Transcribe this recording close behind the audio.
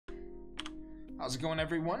How's it going,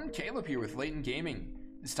 everyone? Caleb here with Layton Gaming.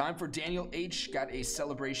 It's time for Daniel H. Got a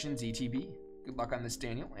Celebrations ETB. Good luck on this,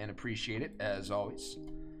 Daniel, and appreciate it, as always.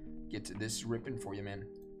 Get to this ripping for you, man.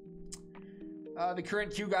 The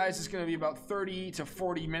current queue, guys, is going to be about 30 to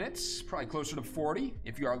 40 minutes. Probably closer to 40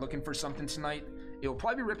 if you are looking for something tonight. It will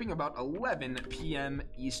probably be ripping about 11 p.m.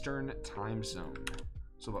 Eastern time zone.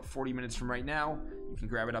 So about 40 minutes from right now, you can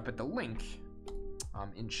grab it up at the link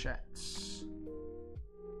in chat.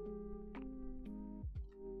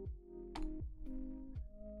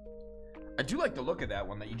 I do like the look of that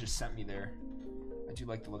one that you just sent me there. I do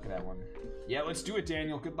like the look of that one. Yeah, let's do it,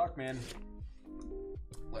 Daniel. Good luck, man.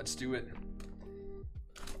 Let's do it.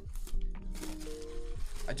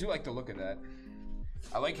 I do like the look of that.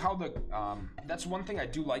 I like how the that's one thing I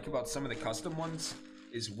do like about some of the custom ones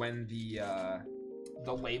is when the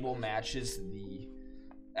label matches the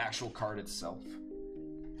actual card itself.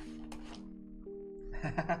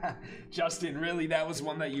 Justin, really, that was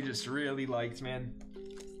one that you just really liked, man.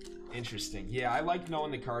 Interesting. Yeah, I like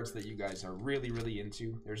knowing the cards that you guys are really, really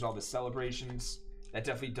into. There's all the celebrations. That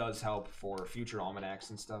definitely does help for future almanacs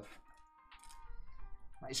and stuff.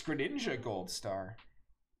 Nice Greninja Gold Star.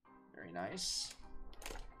 Very nice.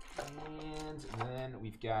 And then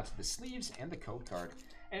we've got the sleeves and the code card.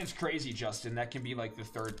 And it's crazy, Justin. That can be like the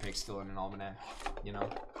third pick still in an almanac, you know?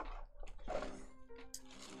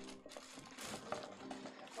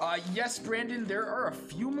 Yes, Brandon, there are a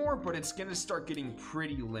few more, but it's going to start getting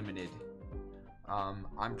pretty limited.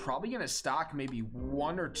 I'm probably going to stock maybe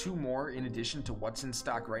 1 or 2 more in addition to what's in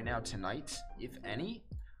stock right now tonight, if any.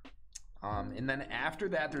 And then after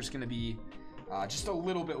that, there's going to be just a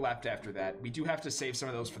little bit left after that. We do have to save some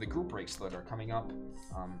of those for the group breaks that are coming up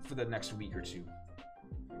for the next week or two.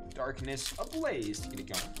 Darkness Ablaze to get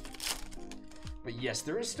it going. But yes,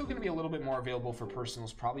 there is still going to be a little bit more available for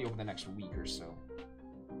personals probably over the next week or so.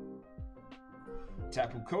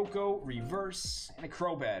 Tapu Koko, Reverse, and a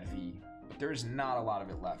Crobat V. But there's not a lot of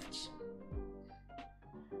it left.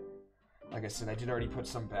 Like I said, I did already put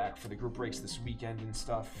some back for the group breaks this weekend and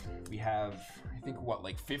stuff. We have, I think, what,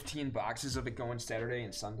 like 15 boxes of it going Saturday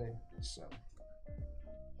and Sunday. So.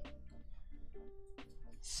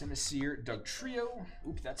 Simisear, Doug Trio.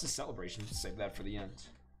 Oop, that's a celebration. Save that for the end.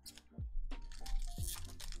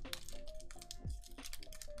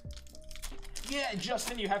 Yeah,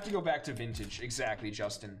 Justin, you have to go back to vintage. Exactly,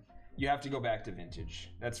 Justin. You have to go back to vintage.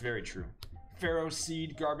 That's very true. Pharaoh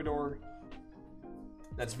Seed, Garbodor.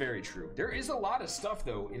 That's very true. There is a lot of stuff,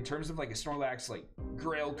 though, in terms of like a Snorlax, like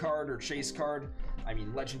Grail card or Chase card. I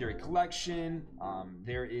mean, Legendary Collection.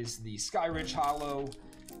 There is the Skyridge Hollow.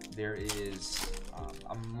 There is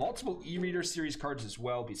a multiple E-Reader series cards as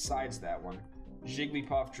well, besides that one.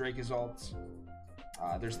 Jigglypuff, Dracozolt.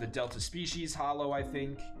 There's the Delta Species Hollow, I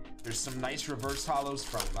think. There's some nice reverse hollows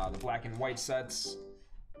from the black and white sets.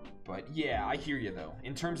 But yeah, I hear you though.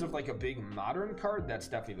 In terms of like a big modern card, that's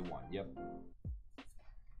definitely the one. Yep.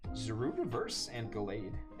 Zarude Reverse and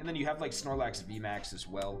Gallade. And then you have like Snorlax VMAX as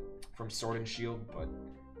well from Sword and Shield. But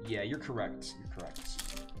yeah, you're correct. You're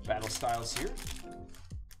correct. Battle styles here.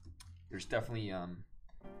 There's definitely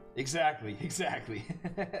exactly.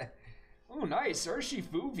 Oh, nice.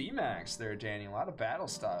 Urshifu VMAX there, Daniel. A lot of battle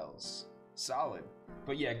styles. Solid.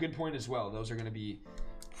 But yeah, good point as well. Those are going to be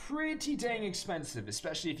pretty dang expensive,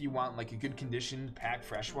 especially if you want like a good condition, pack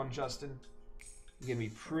fresh one, Justin. It's going to be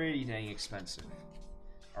pretty dang expensive.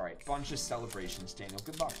 All right, bunch of celebrations, Daniel.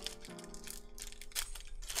 Good luck.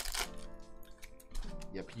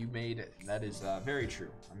 Yep, you made it. That is very true.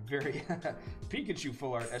 I'm very... Pikachu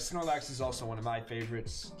full art. Snorlax is also one of my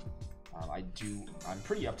favorites. I'm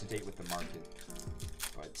pretty up to date with the market.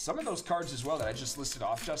 But some of those cards as well that I just listed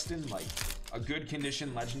off, Justin, like a good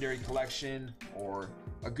condition Legendary Collection or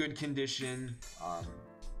a good condition,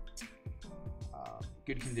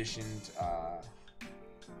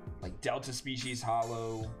 like Delta Species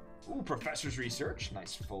Hollow. Ooh, Professor's Research,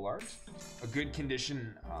 nice full art. A good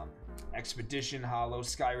condition Expedition Hollow,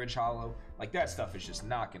 Skyridge Hollow. Like that stuff is just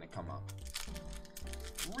not going to come up.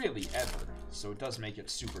 Really ever. So it does make it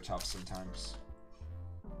super tough sometimes.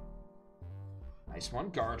 Nice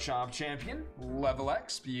one. Garchomp Champion. Level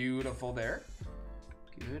X. Beautiful there.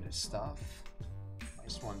 Good stuff.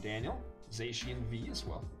 Nice one, Daniel. Zacian V as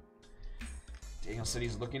well. Daniel said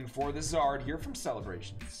he's looking for the Zard here from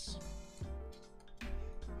Celebrations.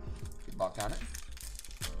 Good luck on it.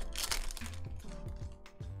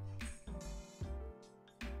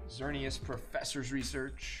 Xerneas Professor's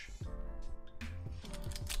Research.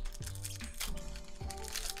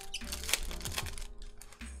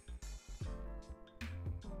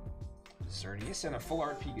 Xerneas and a full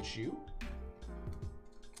art Pikachu.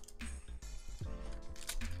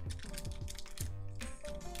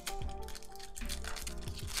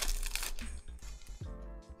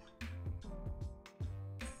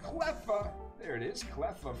 Cleffa. There it is,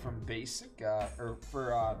 Cleffa from Basic, or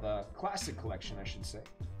for the Classic Collection, I should say.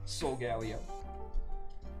 Soul Galio.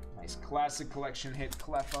 Nice Classic Collection hit,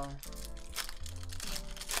 Cleffa.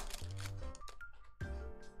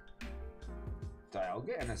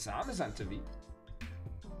 Dialga and a Zamazenta V.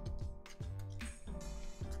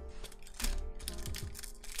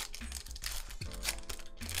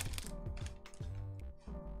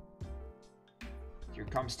 Here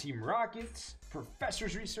comes Team Rocket.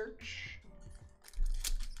 Professor's Research.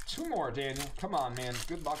 2 more, Daniel. Come on, man.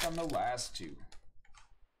 Good luck on the last 2.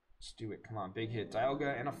 Let's do it. Come on. Big hit.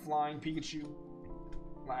 Dialga and a flying Pikachu.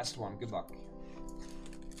 Last one. Good luck.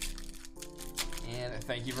 And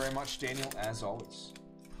thank you very much, Daniel, as always.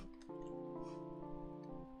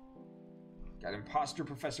 Got Imposter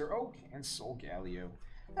Professor Oak and Soul Galio.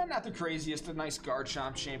 And not the craziest, a nice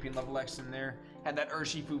Garchomp Champion level X in there. Had that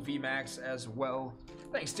Urshifu VMAX as well.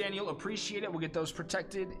 Thanks, Daniel. Appreciate it. We'll get those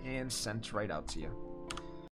protected and sent right out to you.